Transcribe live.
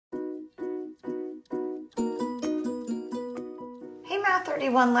Math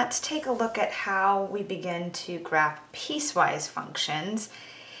 31, let's take a look at how we begin to graph piecewise functions.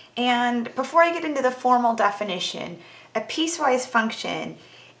 And before I get into the formal definition, a piecewise function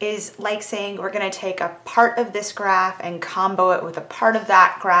is like saying we're going to take a part of this graph and combo it with a part of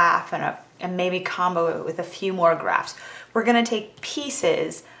that graph and maybe combo it with a few more graphs. We're going to take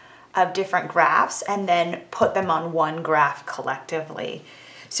pieces of different graphs and then put them on one graph collectively.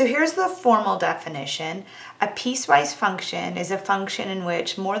 So here's the formal definition. A piecewise function is a function in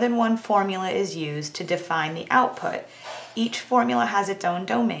which more than one formula is used to define the output. Each formula has its own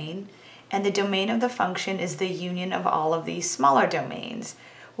domain, and the domain of the function is the union of all of these smaller domains.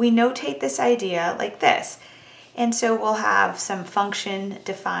 We notate this idea like this. And so we'll have some function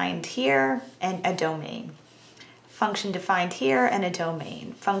defined here and a domain. Function defined here and a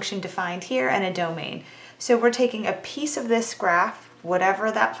domain. Function defined here and a domain. So we're taking a piece of this graph,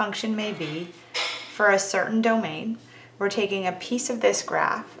 whatever that function may be, for a certain domain. We're taking a piece of this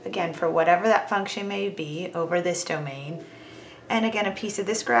graph, again, for whatever that function may be, over this domain. And again, a piece of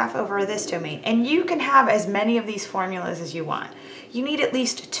this graph over this domain. And you can have as many of these formulas as you want. You need at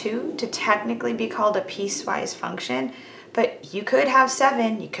least 2 to technically be called a piecewise function, but you could have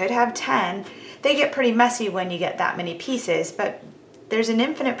 7, you could have 10. They get pretty messy when you get that many pieces, but there's an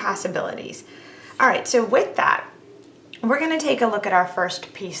infinite possibilities. All right, so with that, we're going to take a look at our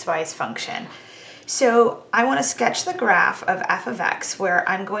first piecewise function. So I want to sketch the graph of f of x where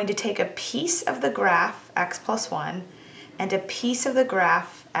I'm going to take a piece of the graph x plus 1 and a piece of the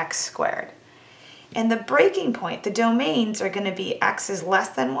graph x squared. And the breaking point, the domains, are going to be x is less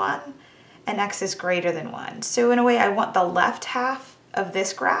than 1 and x is greater than 1. So in a way, I want the left half of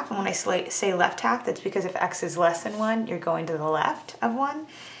this graph, and when I say left half, that's because if x is less than 1, you're going to the left of 1.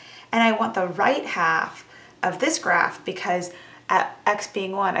 And I want the right half of this graph because at x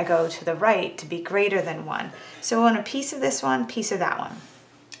being 1, I go to the right to be greater than 1. So I want a piece of this one, piece of that one.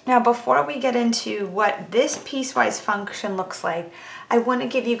 Now, before we get into what this piecewise function looks like, I want to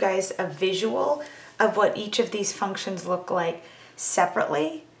give you guys a visual of what each of these functions look like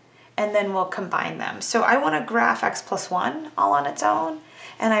separately, and then we'll combine them. So I want to graph x plus 1 all on its own,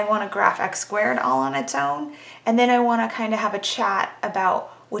 and I want to graph x squared all on its own, and then I want to kind of have a chat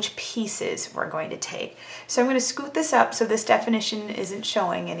about which pieces we're going to take. So I'm going to scoot this up so this definition isn't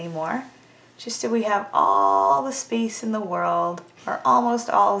showing anymore, just so we have all the space in the world, or almost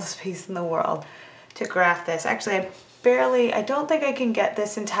all the space in the world, to graph this. Actually, I don't think I can get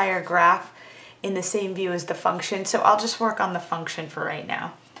this entire graph in the same view as the function, so I'll just work on the function for right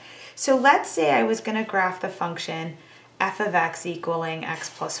now. So let's say I was going to graph the function f of x equaling x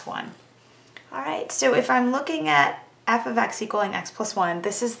plus 1. All right, so if I'm looking at f of x equaling x plus 1,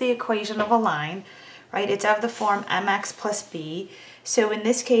 this is the equation of a line, right? It's of the form mx plus b. So in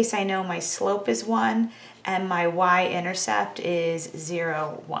this case, I know my slope is 1 and my y-intercept is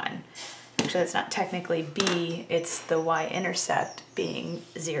 0, 1. Actually, that's not technically b, it's the y-intercept being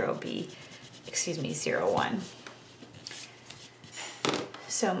 0, 1.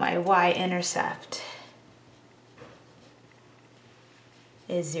 So my y-intercept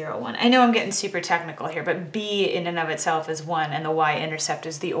is 0, 1. I know I'm getting super technical here, but b in and of itself is 1 and the y-intercept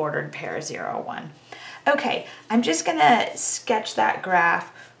is the ordered pair 0, 1. Okay, I'm just gonna sketch that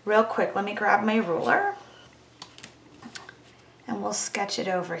graph real quick. Let me grab my ruler and we'll sketch it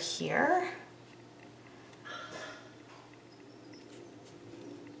over here.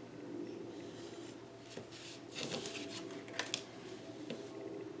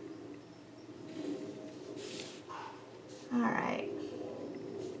 All right.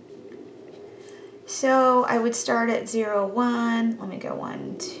 So I would start at 0, 1. Let me go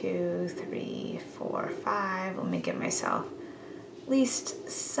 1, 2, 3, 4, 5. Let me give myself at least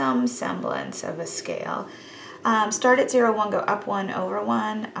some semblance of a scale. Start at 0, 1, go up 1 over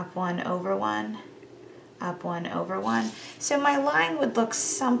 1, up 1 over 1, up 1 over 1. So my line would look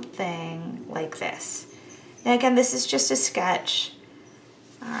something like this. Now again, this is just a sketch.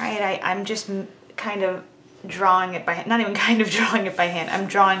 All right, I'm just kind of drawing it by hand. Not even kind of drawing it by hand. I'm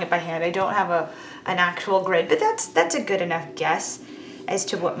drawing it by hand. I don't have an actual grid, but that's a good enough guess as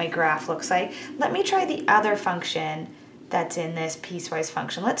to what my graph looks like. Let me try the other function that's in this piecewise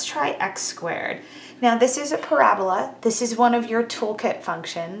function. Let's try x squared. Now this is a parabola. This is one of your toolkit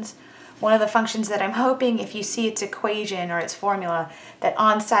functions. One of the functions that I'm hoping if you see its equation or its formula that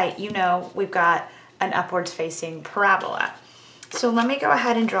on site you know we've got an upwards facing parabola. So let me go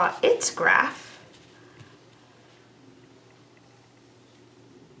ahead and draw its graph.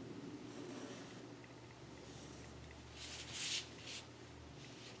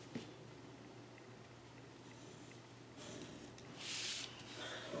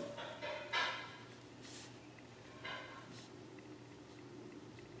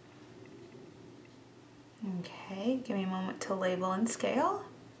 Okay, give me a moment to label and scale.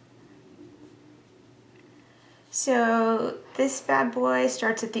 So this bad boy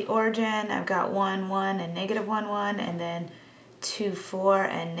starts at the origin. I've got 1, 1, and negative 1, 1, and then 2, 4,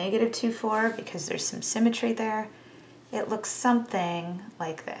 and negative 2, 4, because there's some symmetry there. It looks something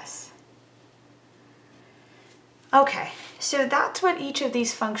like this. Okay, so that's what each of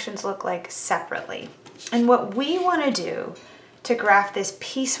these functions look like separately. And what we want to do to graph this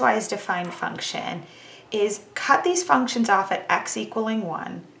piecewise defined function is cut these functions off at x equaling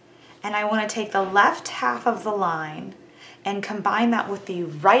 1, and I want to take the left half of the line and combine that with the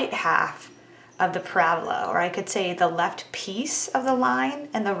right half of the parabola, or I could say the left piece of the line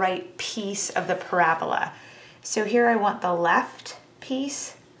and the right piece of the parabola. So here I want the left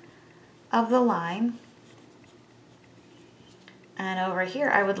piece of the line, and over here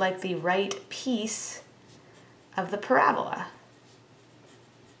I would like the right piece of the parabola.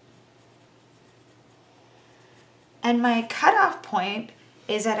 And my cutoff point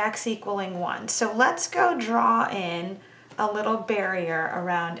is at x equaling 1. So let's go draw in a little barrier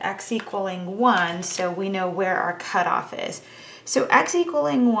around x equaling 1 so we know where our cutoff is. So x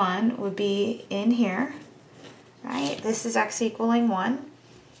equaling 1 would be in here, right? This is x equaling 1.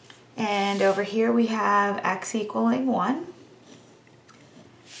 And over here we have x equaling 1.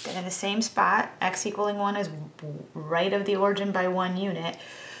 Then in the same spot, x equaling 1 is right of the origin by 1 unit.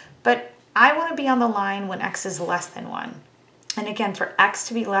 But I want to be on the line when x is less than 1. And again, for x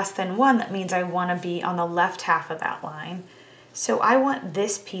to be less than 1, that means I want to be on the left half of that line. So I want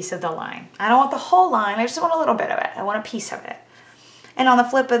this piece of the line. I don't want the whole line, I just want a little bit of it. I want a piece of it. And on the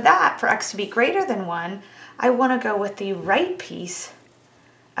flip of that, for x to be greater than 1, I want to go with the right piece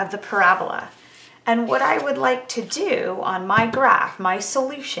of the parabola. And what I would like to do on my graph, my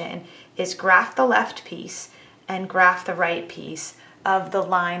solution, is graph the left piece and graph the right piece of the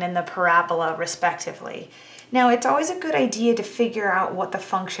line and the parabola respectively. Now it's always a good idea to figure out what the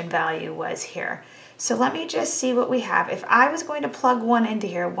function value was here. So let me just see what we have. If I was going to plug 1 into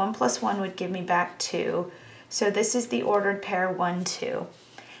here, 1 plus 1 would give me back 2. So this is the ordered pair 1, 2.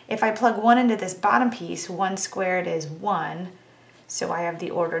 If I plug 1 into this bottom piece, 1 squared is 1. So I have the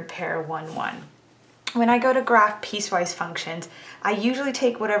ordered pair 1, 1. When I go to graph piecewise functions, I usually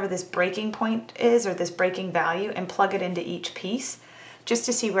take whatever this breaking point is or this breaking value and plug it into each piece just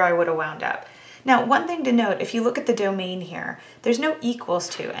to see where I would have wound up. Now, one thing to note, if you look at the domain here, there's no equals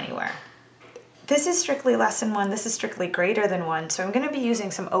to anywhere. This is strictly less than 1, this is strictly greater than 1, so I'm going to be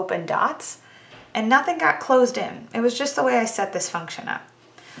using some open dots, and nothing got closed in. It was just the way I set this function up.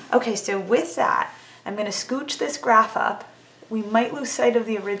 Okay, so with that, I'm going to scooch this graph up. We might lose sight of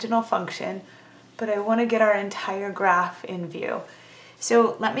the original function, but I want to get our entire graph in view.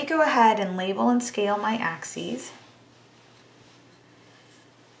 So let me go ahead and label and scale my axes.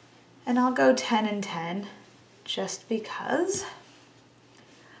 And I'll go 10 and 10 just because.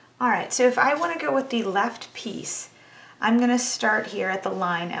 All right, so if I want to go with the left piece, I'm going to start here at the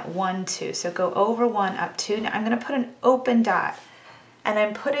line at 1, 2. So go over 1, up 2. Now I'm going to put an open dot. And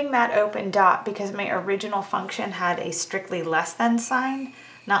I'm putting that open dot because my original function had a strictly less than sign,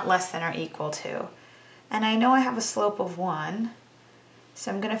 not less than or equal to. And I know I have a slope of 1,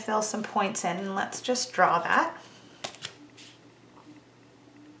 so I'm going to fill some points in, and let's just draw that.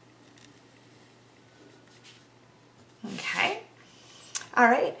 Okay, all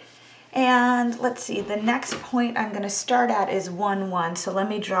right, and let's see, the next point I'm going to start at is 1, 1, so let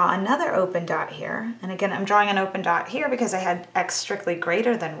me draw another open dot here. And again, I'm drawing an open dot here because I had x strictly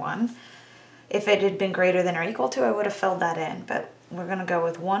greater than 1. If it had been greater than or equal to, I would have filled that in, but we're going to go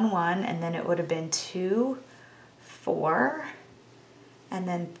with 1, 1, and then it would have been 2, 4, and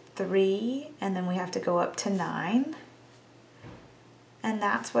then 3, and then we have to go up to 9. And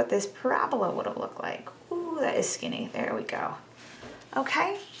that's what this parabola would have looked like. Ooh, that is skinny. There we go.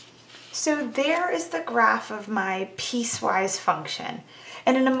 Okay, so there is the graph of my piecewise function.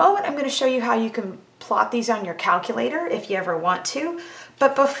 And in a moment, I'm going to show you how you can plot these on your calculator if you ever want to.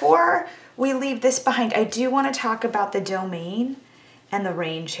 But before we leave this behind, I do want to talk about the domain and the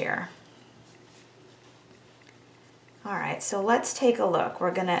range here. All right, so let's take a look.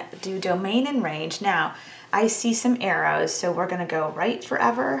 We're going to do domain and range. Now, I see some arrows, so we're going to go right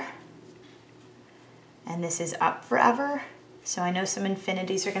forever, and this is up forever. So I know some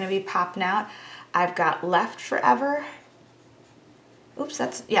infinities are going to be popping out. I've got left forever. Oops,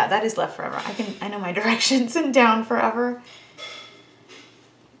 that is left forever. I know my directions, and down forever.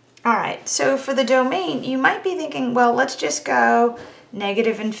 All right, so for the domain, you might be thinking, well, let's just go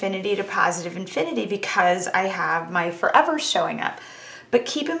negative infinity to positive infinity because I have my forevers showing up. But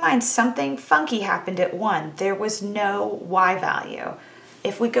keep in mind, something funky happened at 1. There was no y value.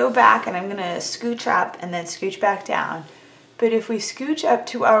 if we go back, and I'm gonna scooch up and then scooch back down, but if we scooch up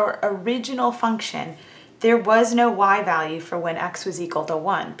to our original function, there was no y value for when x was equal to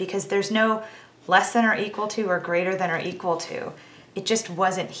 1 because there's no less than or equal to or greater than or equal to. It just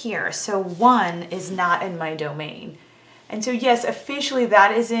wasn't here. So 1 is not in my domain. And so yes, officially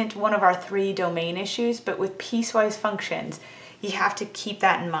that isn't one of our 3 domain issues, but with piecewise functions, you have to keep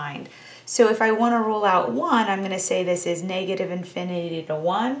that in mind. So if I want to rule out 1, I'm going to say this is negative infinity to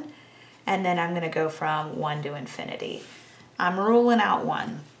 1, and then I'm going to go from 1 to infinity. I'm ruling out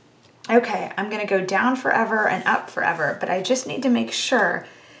 1. Okay, I'm going to go down forever and up forever, but I just need to make sure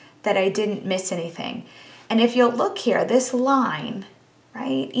that I didn't miss anything. And if you'll look here, this line,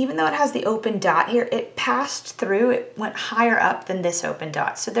 right, even though it has the open dot here, it passed through, it went higher up than this open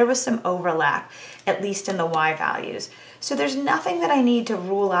dot. So there was some overlap, at least in the y values. So there's nothing that I need to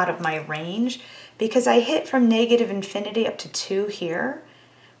rule out of my range because I hit from negative infinity up to 2 here,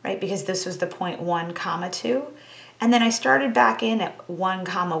 right, because this was the point 1 comma 2. And then I started back in at 1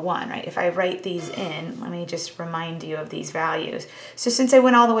 comma 1, right? If I write these in, let me just remind you of these values. So since I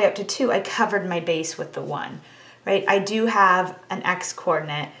went all the way up to 2, I covered my base with the 1, right? I do have an x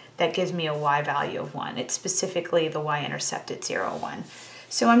coordinate that gives me a y value of 1. It's specifically the y-intercept at 0, 1.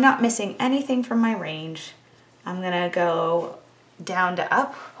 So I'm not missing anything from my range. I'm gonna go down to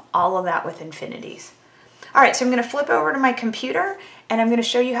up, all of that with infinities. All right, so I'm gonna flip over to my computer and I'm gonna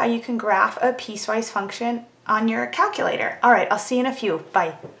show you how you can graph a piecewise function on your calculator. All right, I'll see you in a few.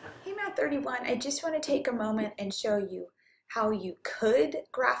 Bye. Hey, Math 31, I just want to take a moment and show you how you could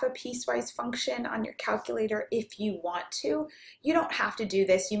graph a piecewise function on your calculator if you want to. You don't have to do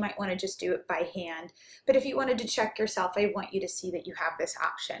this. You might want to just do it by hand. But if you wanted to check yourself, I want you to see that you have this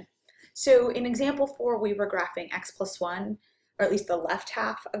option. So in example 4, we were graphing x plus 1, or at least the left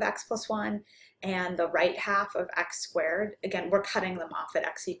half of x plus 1, and the right half of x squared. Again, we're cutting them off at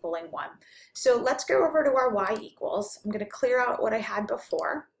x equaling 1. So let's go over to our y equals. I'm going to clear out what I had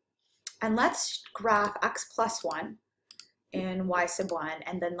before, and let's graph x plus 1 in y sub 1,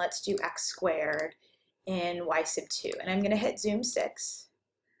 and then let's do x squared in y sub 2. And I'm going to hit zoom 6.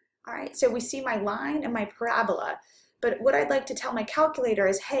 All right, so we see my line and my parabola, but what I'd like to tell my calculator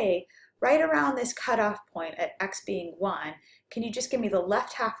is, hey, right around this cutoff point at x being 1, can you just give me the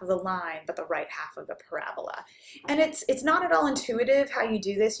left half of the line but the right half of the parabola? And it's not at all intuitive how you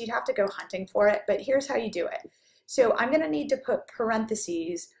do this. You'd have to go hunting for it, but here's how you do it. So I'm going to need to put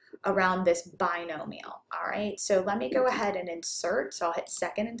parentheses around this binomial. All right, so let me go ahead and insert. So I'll hit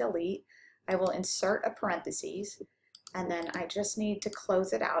second and delete. I will insert a parentheses, and then I just need to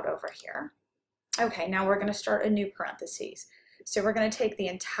close it out over here. Okay, now we're going to start a new parentheses. So we're going to take the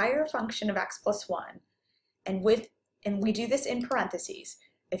entire function of x plus 1, and we do this in parentheses.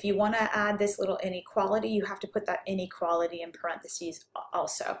 If you want to add this little inequality, you have to put that inequality in parentheses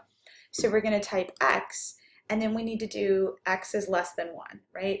also. So we're going to type x, and then we need to do x is less than 1,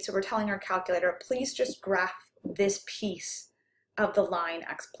 right? So we're telling our calculator, please just graph this piece of the line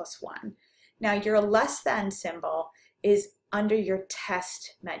x plus 1. Now your less than symbol is under your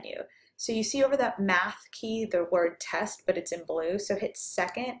test menu. So you see over that math key the word test, but it's in blue. So hit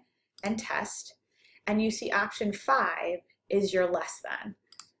second and test, and you see option 5 is your less than.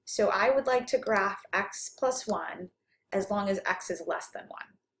 So I would like to graph x plus 1 as long as x is less than 1,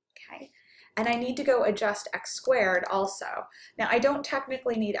 okay? And I need to go adjust x squared also. Now I don't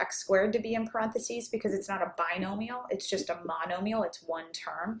technically need x squared to be in parentheses because it's not a binomial, it's just a monomial, it's one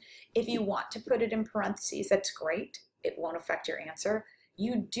term. If you want to put it in parentheses, that's great. It won't affect your answer.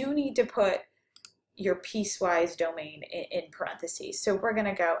 You do need to put your piecewise domain in parentheses. So we're going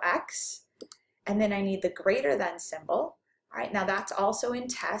to go x, and then I need the greater than symbol. All right, now that's also in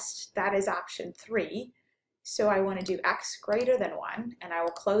test. That is option 3. So I want to do x greater than 1, and I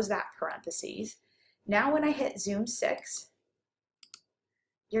will close that parentheses. Now when I hit zoom 6,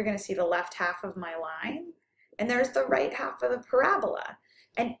 you're going to see the left half of my line, and there's the right half of the parabola.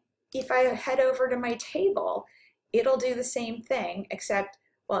 And if I head over to my table, it'll do the same thing, except,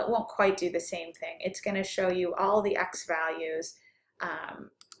 well, it won't quite do the same thing. It's going to show you all the x values.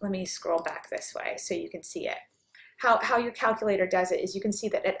 Let me scroll back this way so you can see it. How your calculator does it is you can see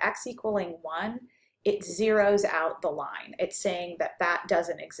that at x equaling 1, it zeroes out the line. It's saying that that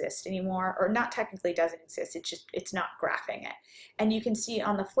doesn't exist anymore, or not technically doesn't exist, it's not graphing it. And you can see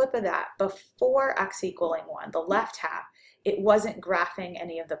on the flip of that, before x equaling 1, the left half, it wasn't graphing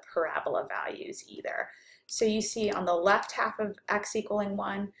any of the parabola values either. So you see on the left half of x equaling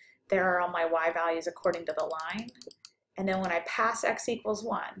 1, there are all my y values according to the line. And then when I pass x equals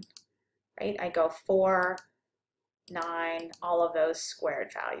 1, right, I go 4, 9, all of those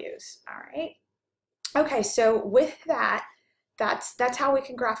squared values, all right? Okay, so with that, That's how we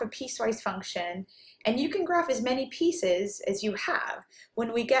can graph a piecewise function. And you can graph as many pieces as you have.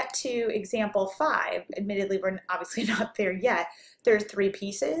 When we get to example 5, admittedly we're obviously not there yet, there are 3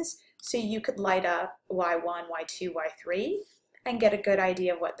 pieces. So you could light up y1, y2, y3 and get a good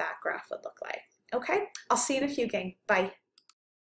idea of what that graph would look like. Okay, I'll see you in a few, gang. Bye.